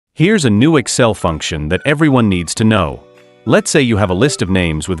Here's a new Excel function that everyone needs to know. Let's say you have a list of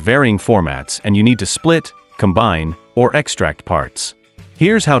names with varying formats and you need to split, combine, or extract parts.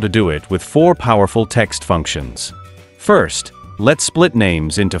 Here's how to do it with 4 powerful text functions. First, let's split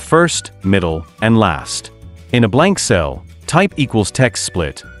names into first, middle, and last. In a blank cell, type equals text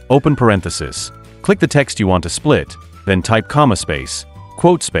split, open parenthesis. Click the text you want to split, then type comma space,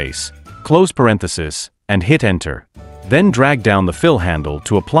 quote space, close parenthesis, and hit enter. Then drag down the fill handle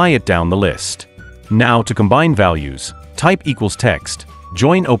to apply it down the list. Now to combine values, type equals text,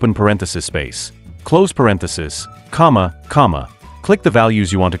 join open parenthesis space, close parenthesis, comma, comma. Click the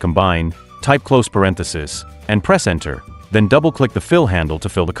values you want to combine, type close parenthesis, and press enter. Then double-click the fill handle to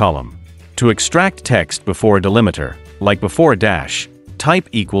fill the column. To extract text before a delimiter, like before a dash, type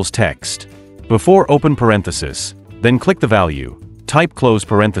equals text. Before open parenthesis, then click the value, type close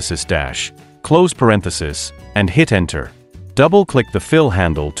parenthesis dash, close parenthesis, and hit enter. Double-click the fill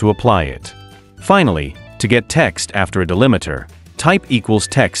handle to apply it. Finally, to get text after a delimiter, type equals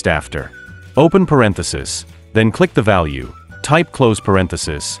text after. Open parenthesis, then click the value, type close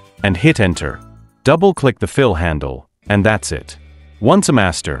parenthesis, and hit enter. Double-click the fill handle, and that's it. Want to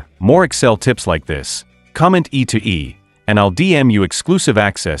master more Excel tips like this? Comment E to E, and I'll DM you exclusive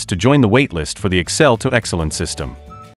access to join the waitlist for the Excel to Excellence system.